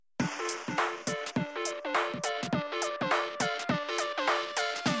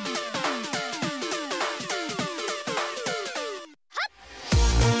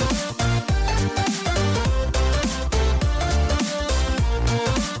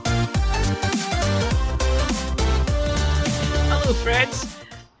friends.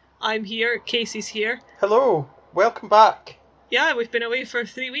 I'm here, Casey's here. Hello, welcome back. Yeah, we've been away for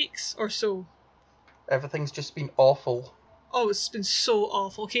 3 weeks or so. Everything's just been awful. Oh, it's been so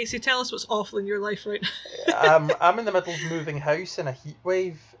awful. Casey, tell us what's awful in your life right now. I'm in the middle of moving house in a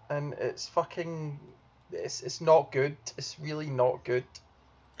heatwave, and it's not good. It's really not good.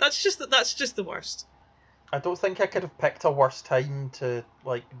 That's just the worst. I don't think I could have picked a worse time to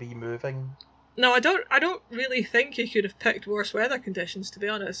be moving. No, I don't really think you could have picked worse weather conditions, to be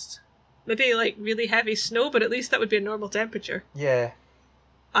honest. Maybe really heavy snow, but at least that would be a normal temperature. Yeah.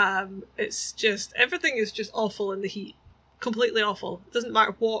 It's just everything is just awful in the heat. Completely awful. It doesn't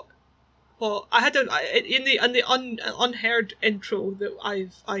matter what I had in the unheard intro that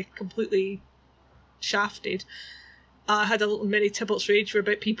I completely shafted. I had a little mini Tibalt's Rage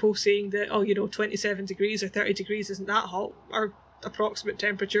about people saying that 27 degrees or 30 degrees isn't that hot. Our approximate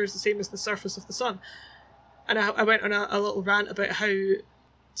temperature is the same as the surface of the sun. And I went on a little rant about how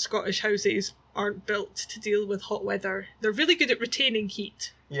Scottish houses aren't built to deal with hot weather. They're really good at retaining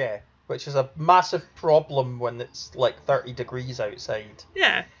heat. Yeah, which is a massive problem when it's 30 degrees outside.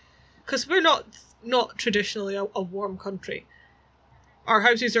 Yeah, because we're not traditionally a warm country. Our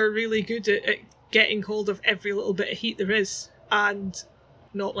houses are really good at getting hold of every little bit of heat there is and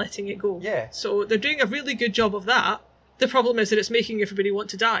not letting it go. Yeah. So they're doing a really good job of that. The problem is that it's making everybody want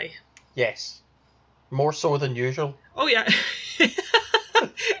to die. Yes. More so than usual. Oh, yeah.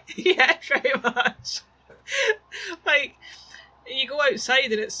 Yeah, very much. You go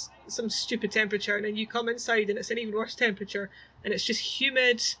outside and it's some stupid temperature, and then you come inside and it's an even worse temperature, and it's just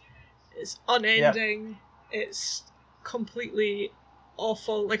humid, it's unending, It's completely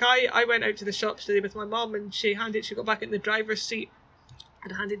awful. I went out to the shops today with my mum, and she got back in the driver's seat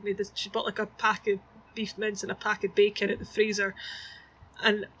and handed me this. She bought a pack of beef mince and a pack of bacon at the freezer,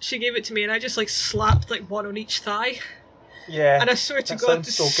 and she gave it to me, and I just slapped one on each thigh. Yeah. And I swear to God,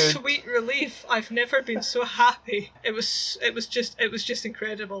 the so good. Sweet relief. I've never been so happy. It was just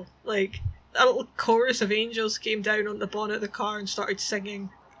incredible. A little chorus of angels came down on the bonnet of the car and started singing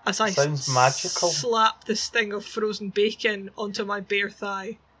as I magical. slapped this thing of frozen bacon onto my bare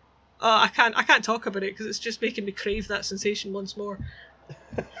thigh. Oh, I can't talk about it because it's just making me crave that sensation once more.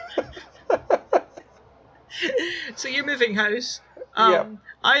 So you're moving house. Yep.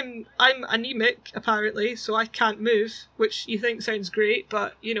 I'm anemic apparently, so I can't move, which you think sounds great,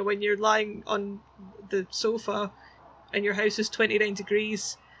 but when you're lying on the sofa and your house is 29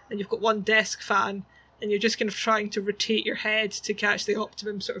 degrees and you've got one desk fan and you're just kind of trying to rotate your head to catch the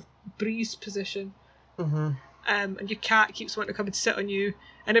optimum sort of breeze position. Mm-hmm. And your cat keeps wanting to come and sit on you,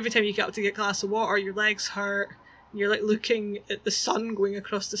 and every time you get up to get a glass of water, your legs hurt, and you're looking at the sun going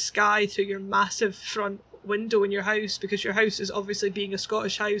across the sky through your massive front window in your house, because your house is obviously, being a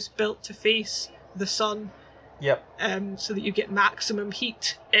Scottish house, built to face the sun. Yep. So that you get maximum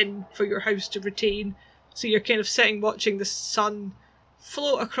heat in for your house to retain. So you're kind of sitting watching the sun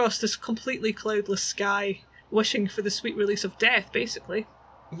float across this completely cloudless sky, wishing for the sweet release of death, basically.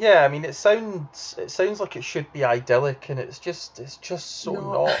 Yeah, I mean, it sounds like it should be idyllic, and it's just so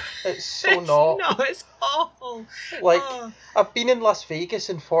not. It's so not. No, it's awful. I've been in Las Vegas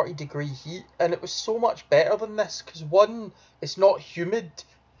in 40-degree heat, and it was so much better than this, because one, it's not humid,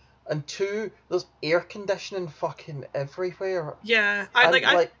 and two, there's air conditioning fucking everywhere. Yeah,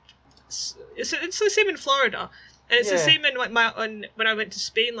 it's the same in Florida, and it's the same in when I went to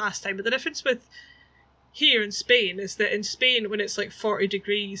Spain last time. But the difference with here in Spain is that in Spain, when it's 40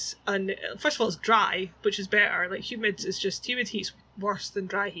 degrees, and first of all it's dry, which is better. Humid heat's worse than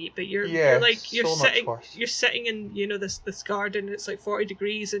dry heat, but you're sitting in this garden, and it's 40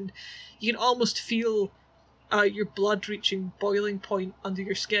 degrees, and you can almost feel your blood reaching boiling point under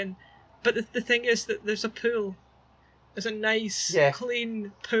your skin. But the thing is that there's a pool. There's a nice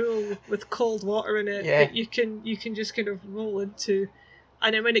clean pool with cold water in it that you can just kind of roll into.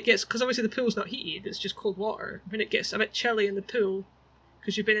 And then when it gets, because obviously the pool's not heated, it's just cold water. When it gets a bit chilly in the pool,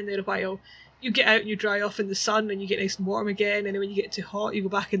 because you've been in there a while, you get out and you dry off in the sun and you get nice and warm again. And then when you get too hot, you go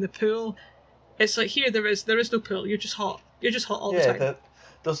back in the pool. It's here there is no pool. You're just hot. You're just hot all the time.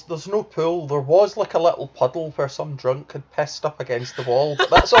 There's no pool. There was a little puddle where some drunk had pissed up against the wall, but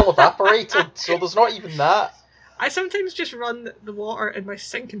that's all evaporated. So there's not even that. I sometimes just run the water in my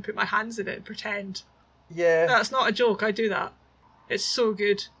sink and put my hands in it and pretend. Yeah. That's not a joke. I do that. It's so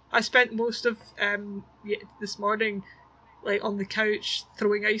good. I spent most of this morning on the couch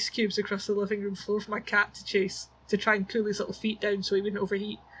throwing ice cubes across the living room floor for my cat to chase, to try and cool his little feet down so he wouldn't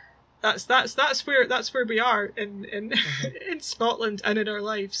overheat. That's where we are in in Scotland and in our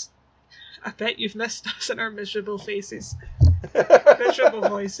lives. I bet you've missed us in our miserable faces. Miserable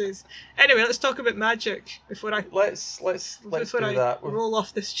voices. Anyway, let's talk about magic before I let's do that. Roll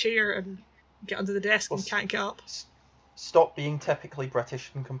off this chair and get under the desk and can't get up. Stop being typically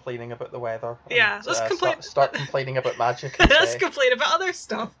British and complaining about the weather. Yeah, let's complain. Start complaining about magic. Let's complain about other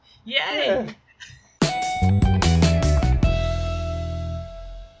stuff. Yay! Yeah.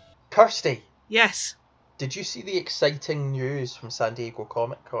 Kirsty. Yes. Did you see the exciting news from San Diego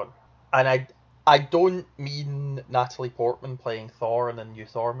Comic-Con? And I don't mean Natalie Portman playing Thor in a new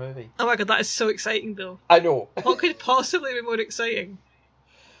Thor movie. Oh my god, that is so exciting though. I know. What could possibly be more exciting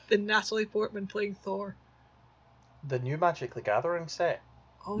than Natalie Portman playing Thor? The new Magic the Gathering set.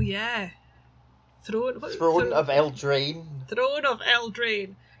 Oh yeah. Throne of Eldraine. Throne of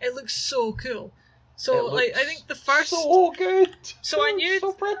Eldraine. It looks so cool. So I think the first so good. So I knew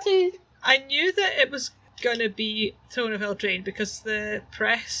so pretty. I knew that it was gonna be Throne of Eldraine because the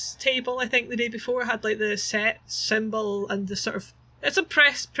press table I think the day before had like the set symbol and the sort of it's a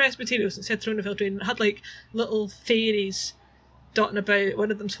press materials that said Throne of Eldraine. It had like little fairies dotting about.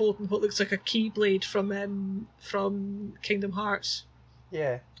 One of them's holding what looks like a keyblade from Kingdom Hearts.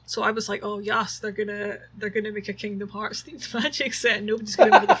 Yeah. So I was like, oh yes, they're gonna make a Kingdom Hearts themed Magic set and nobody's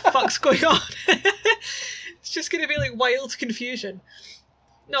gonna know what the fuck's going on. It's just gonna be like wild confusion.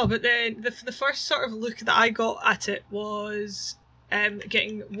 No, but then the first sort of look that I got at it was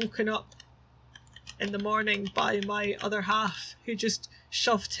getting woken up in the morning by my other half, who just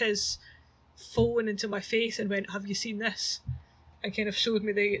shoved his phone into my face and went, "Have you seen this?" And kind of showed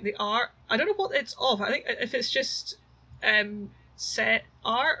me the art. I don't know what it's of. I think if it's just set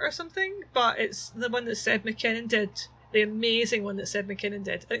art or something, but it's the one that Seb McKinnon did. The amazing one that Seb McKinnon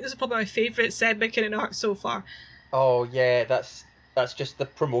did. I think this is probably my favourite Seb McKinnon art so far. Oh yeah, that's just the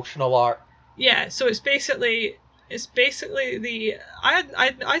promotional art. Yeah, so it's basically the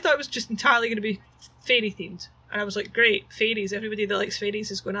I thought it was just entirely going to be fairy themed, and I was like, great, fairies. Everybody that likes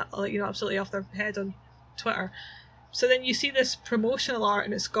fairies is going absolutely off their head on Twitter. So then you see this promotional art,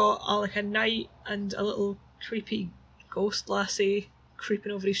 and it's got like a knight and a little creepy ghost lassie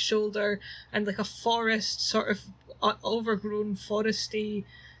creeping over his shoulder, and like a forest, sort of overgrown foresty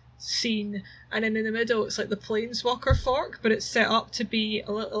scene, and then in the middle it's like the Planeswalker fork, but it's set up to be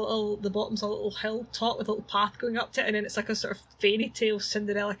a little the bottom's a little hilltop with a little path going up to it, and then it's like a sort of fairy tale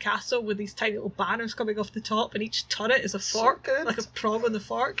Cinderella castle with these tiny little banners coming off the top, and each turret is a fork, so like a prong on the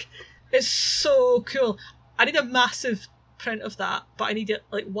fork. It's so cool. I need a massive print of that, but I need it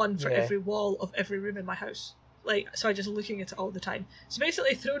like one for every wall of every room in my house. Like, so I'm just looking at it all the time. So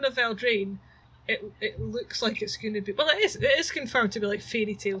basically, Throne of Eldraine, it looks like it's going to be, well, it is confirmed to be like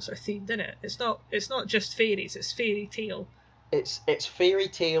fairy tales are themed in it. It's not just fairies, it's fairy tale. It's fairy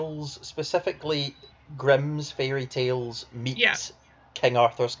tales, specifically Grimm's fairy tales meets King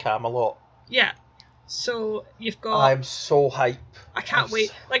Arthur's Camelot. Yeah. So you've got. I'm so hype. I can't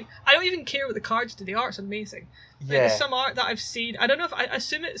wait. Like, I don't even care what the cards do. The art's amazing. Like, there's some art that I've seen. I don't know if I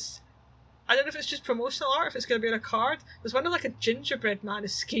assume it's. I don't know if it's just promotional art, if it's going to be on a card. There's one of like a gingerbread man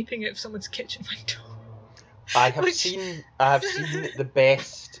escaping out of someone's kitchen window. I have seen the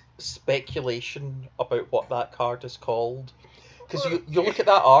best speculation about what that card is called. Because you look at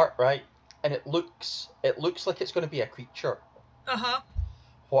that art, right, and it looks like it's going to be a creature. Uh-huh.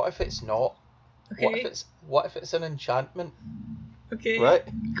 What if it's not? Okay. What if it's an enchantment? Okay. Right?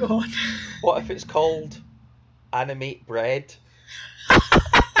 Go on. What if it's called Animate Bread?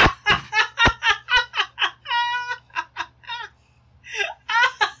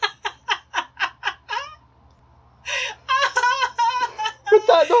 Would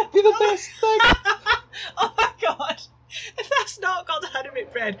that not be the best thing? Oh my god. If that's not called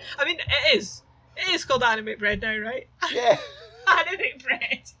Animate Bread. I mean, it is. It is called Animate Bread now, right? Yeah. Animate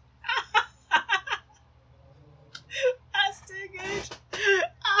Bread. That's too good.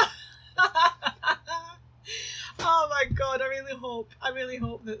 Oh my god, I really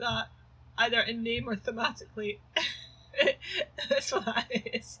hope that either in name or thematically that's what that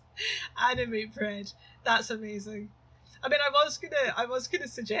is. Animate Bread. That's amazing. I mean, I was gonna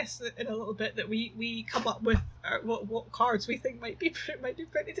suggest that in a little bit that we come up with what cards we think might be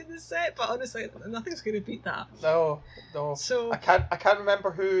printed in this set, but honestly, nothing's gonna beat that. No. So I can't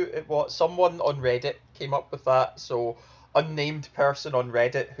remember who it was. Someone on Reddit came up with that. So unnamed person on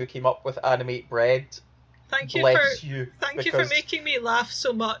Reddit who came up with Animate Bread. Thank you for making me laugh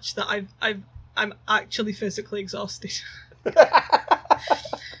so much that I'm actually physically exhausted.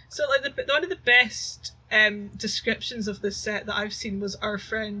 So like one of the best descriptions of this set that I've seen was our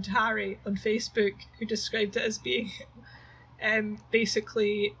friend Harry on Facebook, who described it as being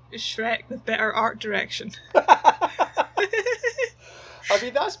basically Shrek with better art direction. I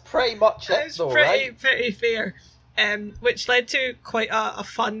mean, that's pretty much it, though, right? Pretty fair. which led to quite a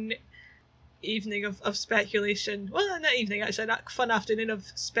fun evening of speculation. Well, not evening, actually, a fun afternoon of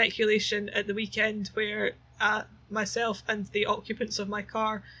speculation at the weekend where myself and the occupants of my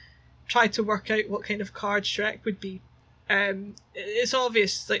car tried to work out what kind of card Shrek would be. It's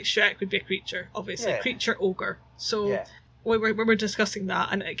obvious, like, Shrek would be a creature, obviously. Creature ogre. So we were discussing that,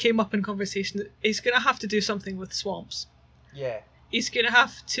 and it came up in conversation that he's going to have to do something with swamps. Yeah. He's going to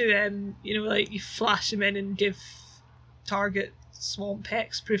have to, you flash him in and give target swamp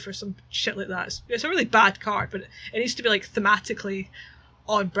hexproof or some shit like that. It's a really bad card, but it needs to be, like, thematically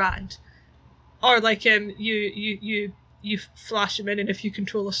on brand. Or, like, you flash him in, and if you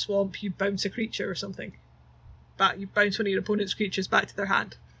control a swamp, you bounce a creature or something. You bounce one of your opponent's creatures back to their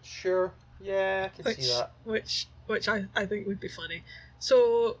hand. Sure. Yeah, I can see that. Which I think would be funny.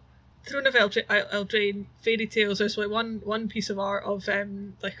 So, Throne of Eldraine, Fairy Tales, there's like one piece of art of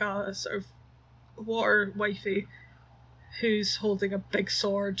like a sort of water wifey who's holding a big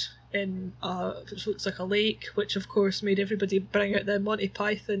sword in which looks like a lake, which of course made everybody bring out the Monty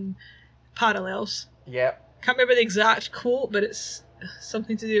Python parallels. Yeah. Can't remember the exact quote, but it's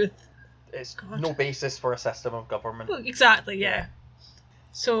something to do with... It's no basis for a system of government. Well, exactly, yeah.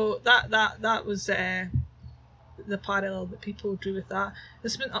 So that was the parallel that people drew with that.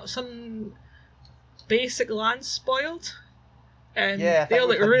 There's been some basic lands spoiled. And I they all think look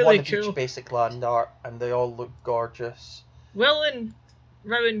we had really one cool. of each basic land art, and they all look gorgeous. Will and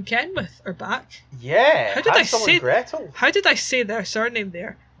Rowan Kenwith are back. Yeah, Hansel and Gretel. How did I say their surname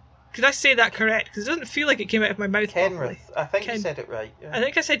there? Could I say that correct? Because it doesn't feel like it came out of my mouth properly. I think you said it right. Yeah. I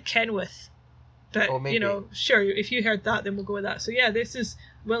think I said Kenwith. But, sure, if you heard that, then we'll go with that. So, yeah, this is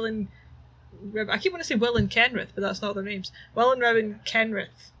Will and... I keep wanting to say Will and Kenrith, but that's not their names. Will and Rowan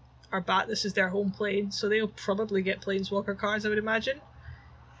Kenrith are back. This is their home plane, so they'll probably get Planeswalker cards, I would imagine.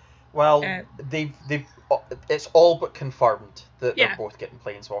 Well, they've it's all but confirmed that they're both getting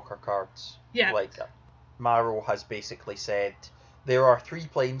Planeswalker cards. Yeah. Like, Maro has basically said there are 3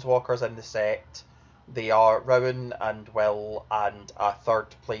 Planeswalkers in the set. They are Rowan and Will and a third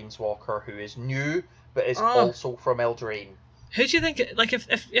Planeswalker who is new, but is also from Eldraine. Who do you think, like, if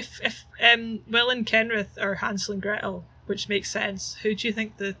Will and Kenrith are Hansel and Gretel, which makes sense, who do you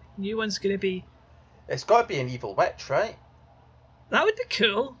think the new one's going to be? It's got to be an evil witch, right? That would be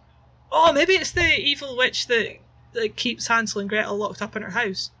cool. Oh, maybe it's the evil witch that keeps Hansel and Gretel locked up in her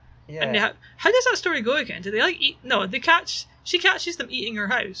house. Yeah. And how does that story go again? Do they like eat? No, she catches them eating her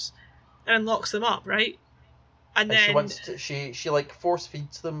house, and locks them up, right? And then she wants to, she like force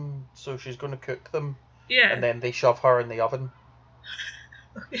feeds them, so she's going to cook them. Yeah. And then they shove her in the oven.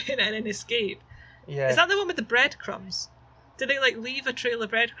 And then escape. Yeah. Is that the one with the breadcrumbs? Do they like leave a trail of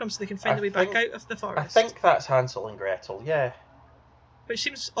breadcrumbs so they can find their way back out of the forest? I think that's Hansel and Gretel. Yeah. Which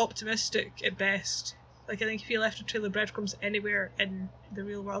seems optimistic at best. Like, I think if you left a trail of breadcrumbs anywhere in the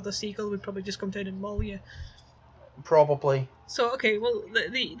real world, a seagull would probably just come down and maul you. Probably. So, okay, well,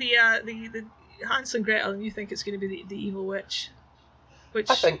 the Hansel and Gretel, and you think it's going to be the evil witch?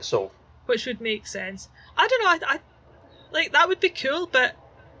 I think so. Which would make sense. I don't know, I like, that would be cool, but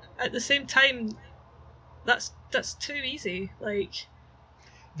at the same time, that's too easy. Like,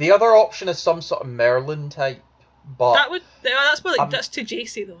 the other option is some sort of Merlin type, but that's more like that's too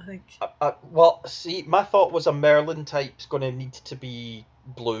JC though, I think. Well, see, my thought was a Merlin type's going to need to be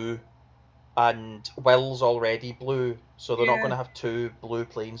blue, and Will's already blue, so they're not going to have 2 blue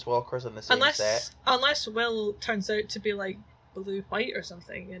Planeswalkers in the same set. Unless Will turns out to be like blue-white or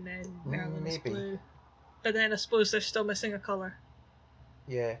something, and then Merlin is blue. But then I suppose they're still missing a colour.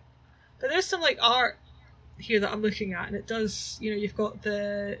 Yeah. But there's some like art here that I'm looking at, and it does, you've got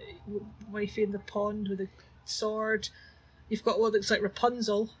the wifey in the pond with a sword. You've got what looks like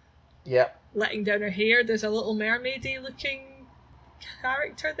Rapunzel. Yep. Letting down her hair. There's a little mermaidy looking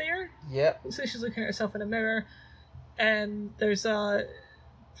character there. Yep. So she's looking at herself in a mirror. There's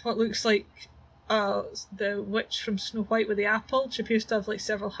what looks like the witch from Snow White with the apple. She appears to have like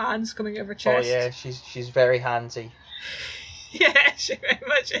several hands coming out of her chest. Oh yeah, she's very handsy. Yeah, she very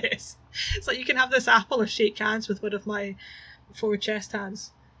much is. It's like, you can have this apple or shake hands with one of my 4 chest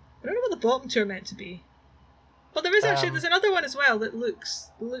hands. I don't know what the bottom 2 are meant to be. But there is there's another one as well that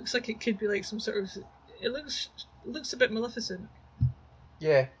looks like it could be like some sort of... It looks a bit Maleficent.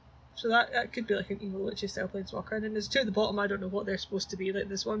 Yeah. So that could be like an evil witchy style Planeswalker. And then there's 2 at the bottom, I don't know what they're supposed to be. Like,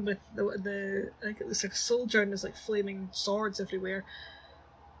 there's one with the I think it looks like a soldier, and there's like flaming swords everywhere.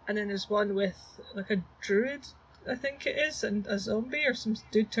 And then there's one with like a druid, I think it is, and a zombie or some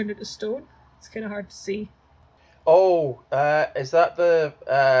dude turned into stone. It's kind of hard to see. Oh, is that the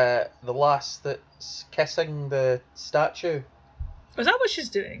lass that's kissing the statue? Was that what she's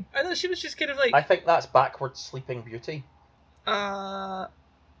doing? I thought she was just kind of like... I think that's backwards Sleeping Beauty. Okay.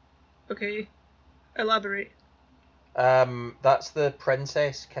 Elaborate. That's the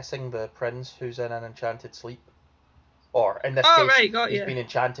princess kissing the prince who's in an enchanted sleep. Or, in this case, right, he's been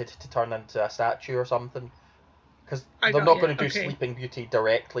enchanted to turn into a statue or something. Because they're not going to do Sleeping Beauty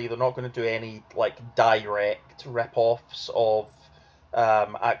directly. They're not going to do any, like, direct rip-offs of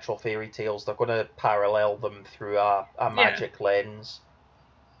actual fairy tales. They're going to parallel them through a magic lens.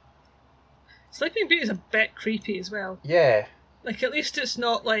 Sleeping Beauty's a bit creepy as well. Yeah. Like, at least it's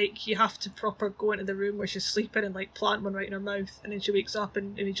not like you have to proper go into the room where she's sleeping and, like, plant one right in her mouth and then she wakes up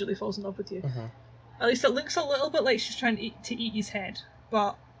and immediately falls in love with you. Mm-hmm. At least it looks a little bit like she's trying to eat his head,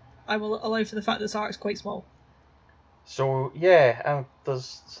 but I will allow for the fact that this art's quite small. So, yeah,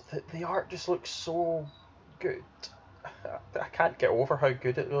 the art just looks so good. I can't get over how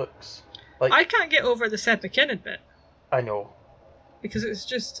good it looks. Like, I can't get over the Seb McKinnon bit. I know. Because it's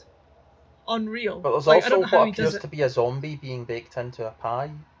just unreal. But there's also what appears to be a zombie being baked into a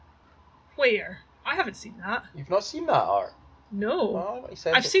pie. Where? I haven't seen that. You've not seen that art? No. Well,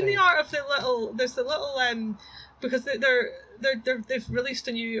 I've seen the art of the little... There's the little... because they've released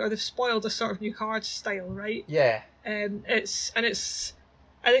a new... Or they've spoiled a sort of new card style, right? Yeah. It's...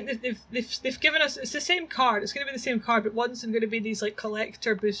 I think they've given us... It's the same card. It's going to be the same card, but one's going to be these, like,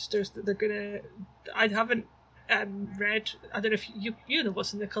 collector boosters that they're going to... I haven't read... I don't know if you know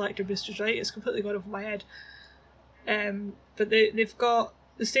what's in the collector boosters, right? It's completely gone over my head. But they've got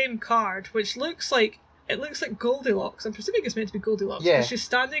the same card, which looks like... It looks like Goldilocks. I'm presuming it's meant to be Goldilocks. Yeah. Because she's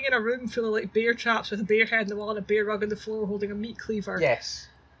standing in a room full of, like, bear traps with a bear head on the wall and a bear rug on the floor holding a meat cleaver. Yes.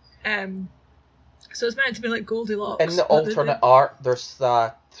 So it's meant to be like Goldilocks. In the alternate art, there's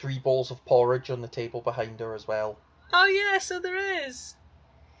 3 bowls of porridge on the table behind her as well. Oh yeah, so there is.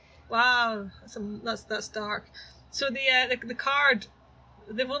 Wow, that's dark. So the card,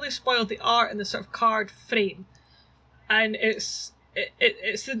 they've only spoiled the art in the sort of card frame, and it's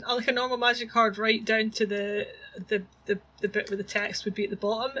like a normal magic card right down to the bit where the text would be at the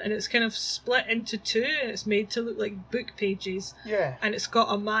bottom, and it's kind of split into 2, and it's made to look like book pages. Yeah. And it's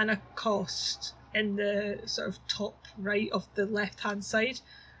got a mana cost in the sort of top right of the left hand side.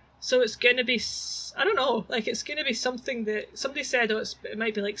 So it's going to be, I don't know, like it's going to be something that somebody said, it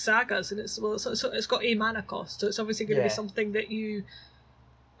might be like sagas, and it's got a mana cost, so it's obviously going to be something that you,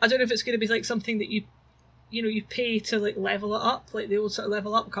 I don't know if it's going to be like something that you pay to like level it up, like the old sort of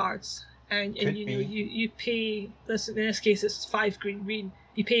level up cards, and you pay this, in this case it's 5 green,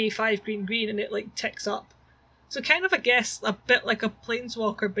 you pay 5 green and it like ticks up. So kind of, I guess, a bit like a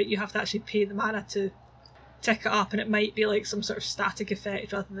planeswalker, but you have to actually pay the mana to tick it up, and it might be like some sort of static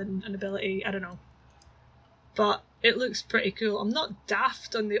effect rather than an ability, I don't know. But it looks pretty cool. I'm not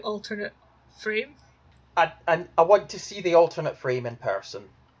daft on the alternate frame. And I want to see the alternate frame in person.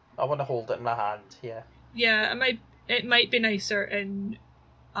 I want to hold it in my hand, yeah. Yeah, it might be nicer in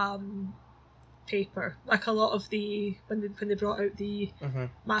paper. Like a lot of the when they brought out the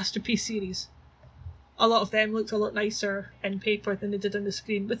Masterpiece series. A lot of them looked a lot nicer in paper than they did on the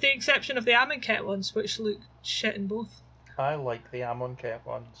screen, with the exception of the Amonkhet ones, which look shit in both. I like the Amonkhet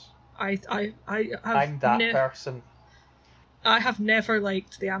ones. I'm that person. I have never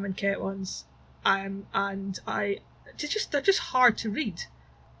liked the Amonkhet ones, and they're just hard to read.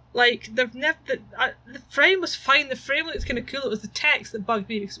 Like the frame was fine. The frame looked kind of cool. It was the text that bugged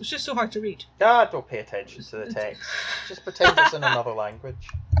me because it was just so hard to read. Don't pay attention to the text. Just pretend it's in another language.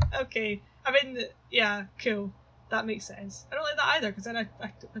 Okay. I mean, yeah, cool. That makes sense. I don't like that either, because then I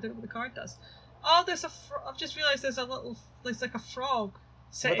don't know what the card does. Oh, I've just realised there's like a frog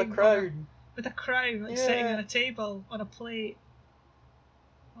sitting with a crown. Sitting on a table on a plate.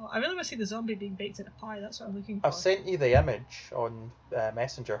 Oh, I really want to see the zombie being baked in a pie. That's what I'm looking for. I've sent you the image on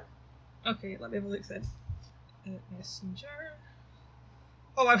Messenger. Okay, let me have a look then. Messenger.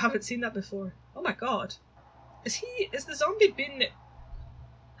 Oh, I haven't seen that before. Oh my god. Is the zombie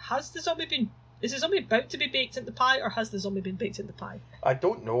about to be baked into pie, or has the zombie been baked into pie? I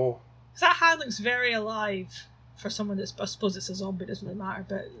don't know. Because that hand looks very alive for someone that's, I suppose it's a zombie, doesn't really matter,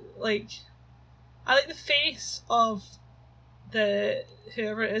 but like, I like the face of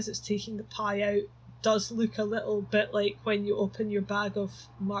whoever it is that's taking the pie out does look a little bit like when you open your bag of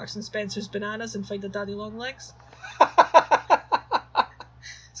Marks and Spencer's bananas and find a daddy long legs.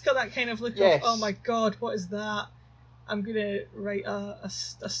 It's got that kind of look of, oh my god, what is that? I'm going to write a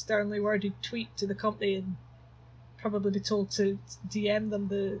sternly worded tweet to the company and probably be told to DM them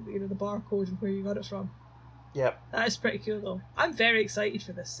the barcode and where you got it from. Yep. That is pretty cool though. I'm very excited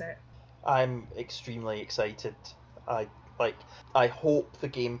for this set. I'm extremely excited. I hope the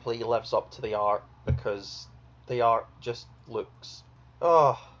gameplay lives up to the art, because the art just looks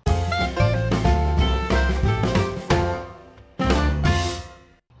Oh.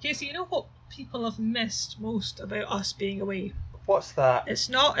 Okay, so you know what people have missed most about us being away? What's that? It's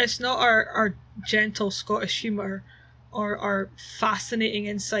not our gentle Scottish humour or our fascinating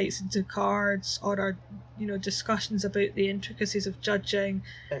insights into cards or our discussions about the intricacies of judging.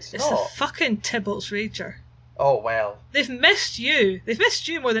 It's the not. fucking Tybalt's Rager. Oh well. They've missed you. They've missed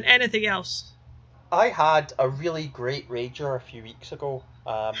you more than anything else. I had a really great rager a few weeks ago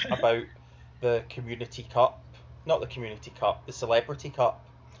about the Community Cup. Not the Community Cup, the Celebrity Cup.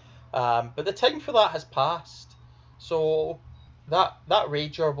 But the time for that has passed. So that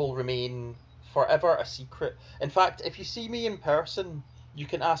rager will remain forever a secret. In fact, if you see me in person, you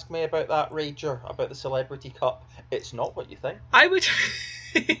can ask me about that rager, about the Celebrity Cup. It's not what you think. I would...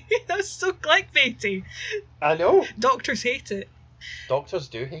 That's so clickbaity. I know. Doctors hate it. Doctors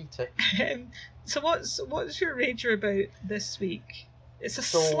do hate it. So what's your rager about this week? It's a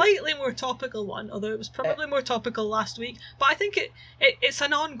slightly more topical one, although it was probably more topical last week. But I think it's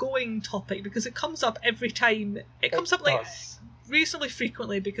an ongoing topic because it comes up every time. It comes up like reasonably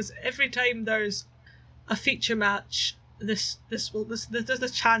frequently because every time there's a feature match, there's a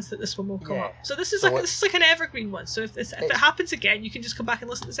chance that this one will come up. So this is like an evergreen one. So if it happens again, you can just come back and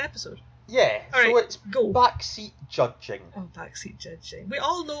listen to this episode. Yeah. All right, so it's go. Backseat judging. Oh, backseat judging. We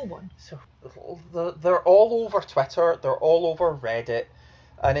all know one. So they're all over Twitter. They're all over Reddit,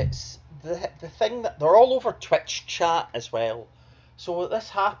 and it's the thing that they're all over Twitch chat as well. So this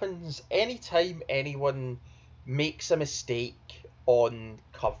happens anytime anyone makes a mistake on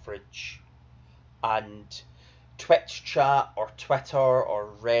coverage, and Twitch chat or Twitter or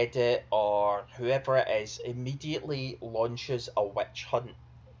Reddit or whoever it is immediately launches a witch hunt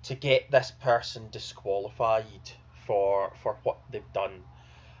to get this person disqualified for what they've done.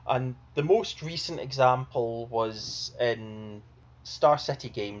 And the most recent example was in Star City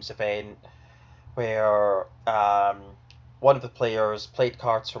Games event where one of the players played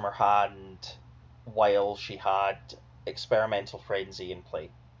cards from her hand while she had Experimental Frenzy in play.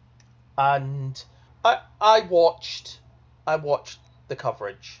 And I watched the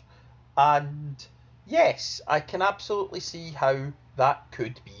coverage, and yes, I can absolutely see how that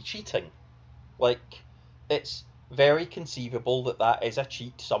could be cheating. Like, it's very conceivable that is a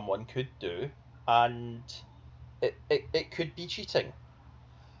cheat someone could do, and it could be cheating.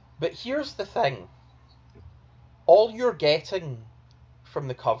 But here's the thing. All you're getting from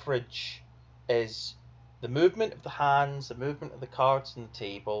the coverage is the movement of the hands, the movement of the cards on the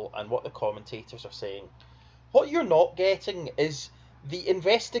table, and what the commentators are saying. What you're not getting is the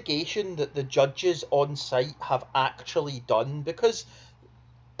investigation that the judges on site have actually done, because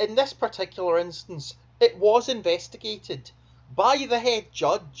in this particular instance, it was investigated by the head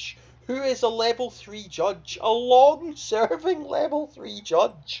judge, who is a level 3 judge, a long-serving level 3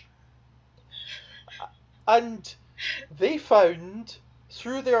 judge. And they found,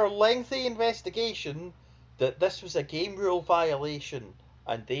 through their lengthy investigation, that this was a game rule violation,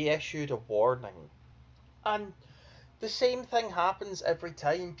 and they issued a warning. And the same thing happens every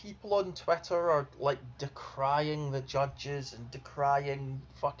time. People on Twitter are like decrying the judges and decrying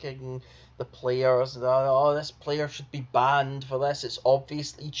fucking the players. Oh, this player should be banned for this. It's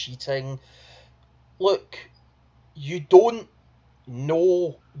obviously cheating. Look, you don't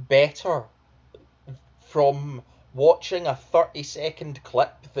know better from watching a 30-second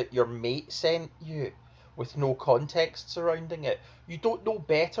clip that your mate sent you with no context surrounding it. You don't know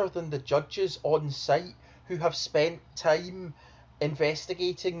better than the judges on site who have spent time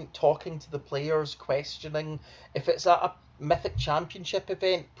investigating, talking to the players, questioning. If it's at a Mythic Championship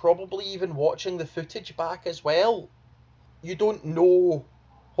event, probably even watching the footage back as well. You don't know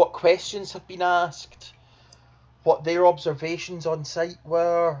what questions have been asked, what their observations on site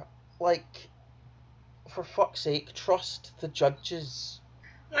were. Like, for fuck's sake, trust the judges.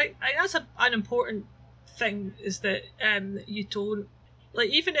 Like, that's an important thing, is that you don't, like,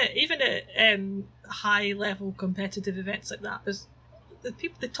 even at high level competitive events like that, there's the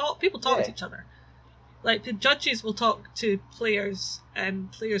people talk to each other. Like, the judges will talk to players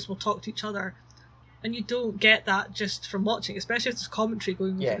and players will talk to each other, and you don't get that just from watching, especially if there's commentary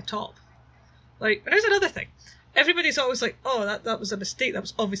going over the top. Like, there's another thing. Everybody's always like, oh, that was a mistake, that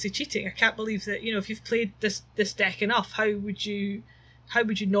was obviously cheating. I can't believe that, if you've played this deck enough, how would you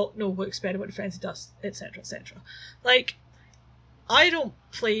not know what Experiment Frenzy does, etc, etc. Like, I don't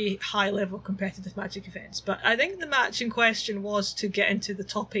play high-level competitive Magic events, but I think the match in question was to get into the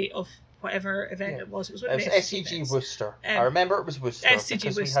top 8 of whatever event it was. It was SCG Worcester. I remember it was Worcester,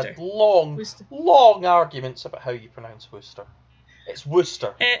 because Worcester. We had long arguments about how you pronounce Worcester. It's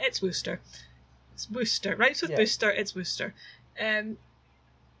Worcester. It's Worcester. It's Worcester. Right with Worcester, it's Worcester.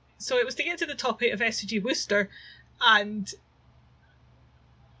 So it was to get to the top 8 of SCG Worcester, and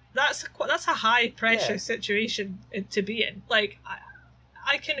that's a high pressure situation to be in. Like,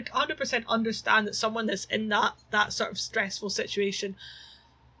 I can 100% understand that someone that's in that sort of stressful situation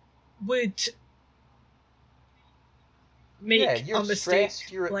would make you're a mistake.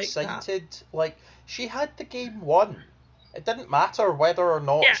 stressed, you're like excited. That. Like, she had the game won. It didn't matter whether or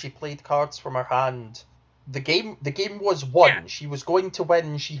not she played cards from her hand. The game was won. Yeah. She was going to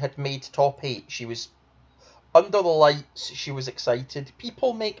win. She had made top 8. She was under the lights. She was excited.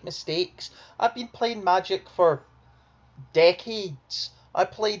 People make mistakes. I've been playing Magic for decades. I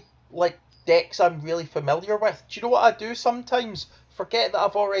played like decks I'm really familiar with. Do you know what I do sometimes? Forget that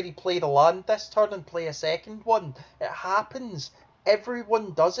I've already played a land this turn and play a second one. It happens.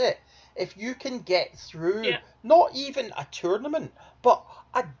 Everyone does it. If you can get through not even a tournament, but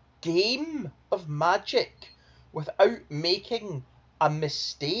a game of Magic without making a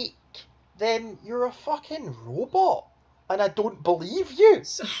mistake, then you're a fucking robot. And I don't believe you.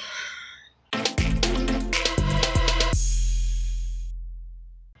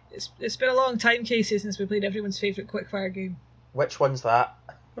 It's been a long time, Casey, since we played everyone's favourite quickfire game. Which one's that?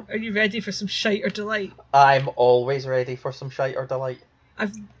 Are you ready for some shite or delight? I'm always ready for some shite or delight.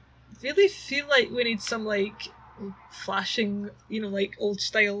 I really feel like we need some, like, flashing, like, old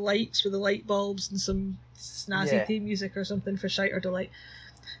style lights with the light bulbs and some snazzy theme music or something for shite or delight.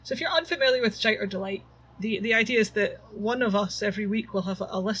 So if you're unfamiliar with shite or delight, the idea is that one of us every week will have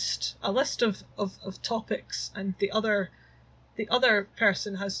a list of topics, and the other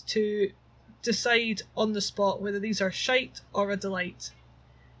person has to decide on the spot whether these are shite or a delight.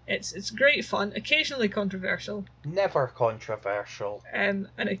 It's great fun, occasionally controversial. Never controversial. And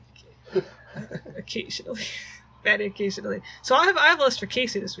occasionally, very occasionally. So I have a list for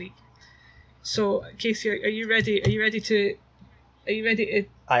Casey this week. So Casey, are you ready? Are you ready to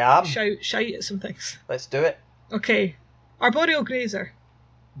I am. shout shite at some things? Let's do it. Okay. Arboreal Grazer.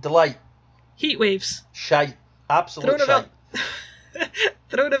 Delight. Heatwaves. Shite. Absolute shite.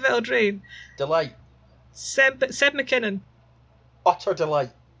 Throne of Eldraine. Delight. Seb McKinnon. Utter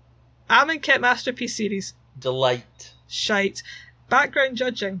delight. Ammon Kit Masterpiece Series. Delight. Shite. Background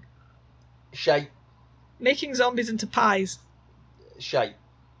judging. Shite. Making zombies into pies. Shite.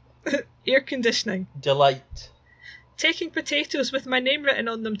 Air conditioning. Delight. Taking potatoes with my name written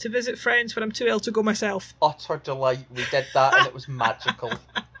on them to visit friends when I'm too ill to go myself. Utter delight. We did that and it was magical.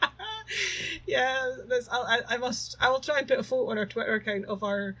 Yeah, I will try and put a photo on our Twitter account of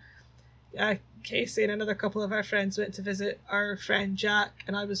our Casey and another couple of our friends went to visit our friend Jack,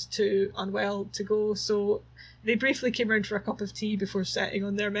 and I was too unwell to go, so they briefly came round for a cup of tea before setting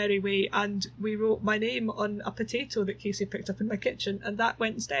on their merry way, and we wrote my name on a potato that Casey picked up in my kitchen, and that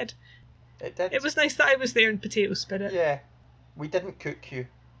went instead. It did. It was nice that I was there in potato spirit. Yeah. We didn't cook you.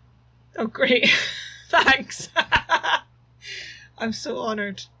 Oh, great. Thanks. I'm so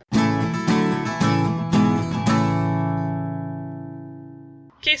honoured.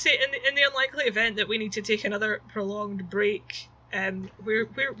 Casey, in the unlikely event that we need to take another prolonged break,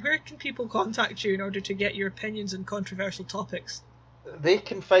 where can people contact you in order to get your opinions on controversial topics? They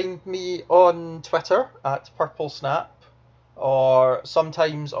can find me on Twitter at PurpleSnap, or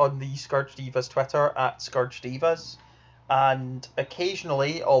sometimes on the Scourge Divas Twitter at Scourge Divas, and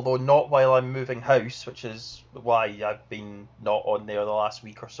occasionally, although not while I'm moving house, which is why I've been not on there the last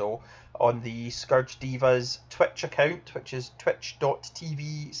week or so, on the Scourge Divas Twitch account, which is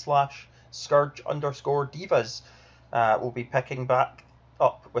twitch.tv/Scourge_Divas. We'll be picking back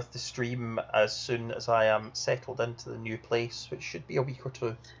up with the stream as soon as I am settled into the new place, which should be a week or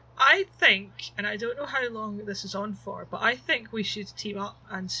two. I think, and I don't know how long this is on for, but I think we should team up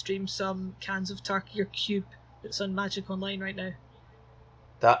and stream some Cans of Turkey or Cube that's on Magic Online right now.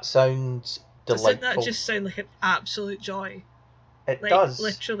 That sounds delightful. Doesn't that just sound like an absolute joy? It does.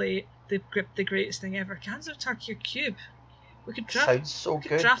 Literally the greatest thing ever. Cans of Turkey or Cube. We could draft. Sounds so we could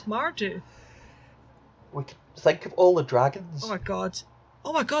good. Draft Mardu. We could think of all the dragons. Oh my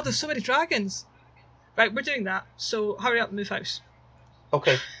god, there's so many dragons. Right, we're doing that. So hurry up and move house.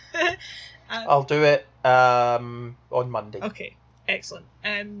 Okay. I'll do it on Monday. Okay, excellent.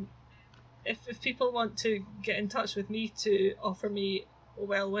 If people want to get in touch with me to offer me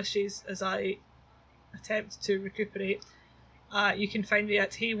well wishes as I attempt to recuperate, you can find me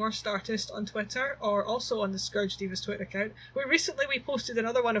at Hey Worst Artist on Twitter, or also on the Scourge Divas Twitter account. We posted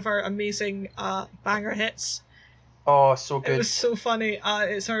another one of our amazing banger hits. Oh, so good. It was so funny.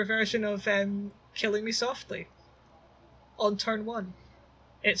 It's our version of Killing Me Softly on turn 1.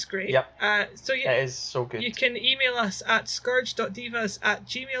 It's great. Yep. So it is so good. You can email us at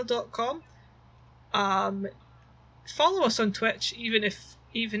scourge.divas@gmail.com. Follow us on Twitch, even if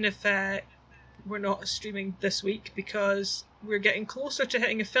even if we're not streaming this week, because we're getting closer to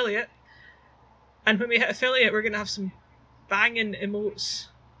hitting affiliate. And when we hit affiliate, we're going to have some banging emotes.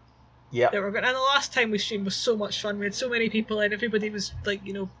 Yeah. And the last time we streamed was so much fun. We had so many people in. Everybody was like,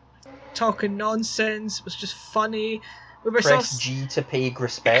 talking nonsense. It was just funny. We were Press G to pay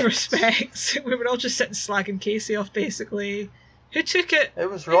respects. We were all just sitting slagging Casey off, basically. Who took it? It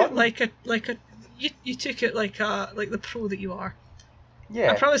was rotten. You took it like the pro that you are.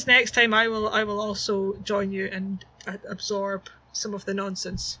 Yeah. I promise next time I will also join you and absorb some of the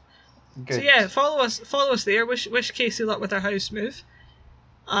nonsense. Good. So yeah, follow us there. Wish Casey luck with our house move,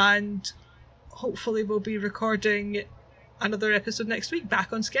 and hopefully we'll be recording another episode next week,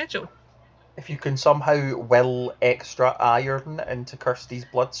 back on schedule. If you can somehow will extra iron into Kirsty's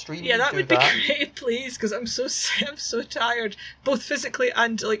bloodstream, yeah, that would be great, please, because I'm so tired, both physically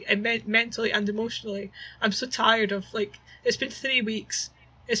and mentally and emotionally. I'm so tired of it's been 3 weeks.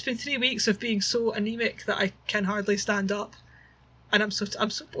 It's been 3 weeks of being so anemic that I can hardly stand up. And I'm so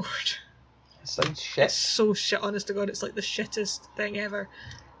bored. It sounds shit. It's so shit, honest to God. It's like the shittest thing ever.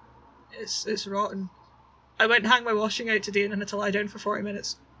 It's rotten. I went and hang my washing out today and then had to lie down for 40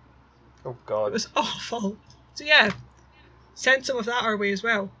 minutes. Oh God. It was awful. So yeah, send some of that our way as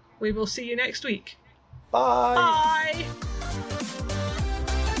well. We will see you next week. Bye. Bye.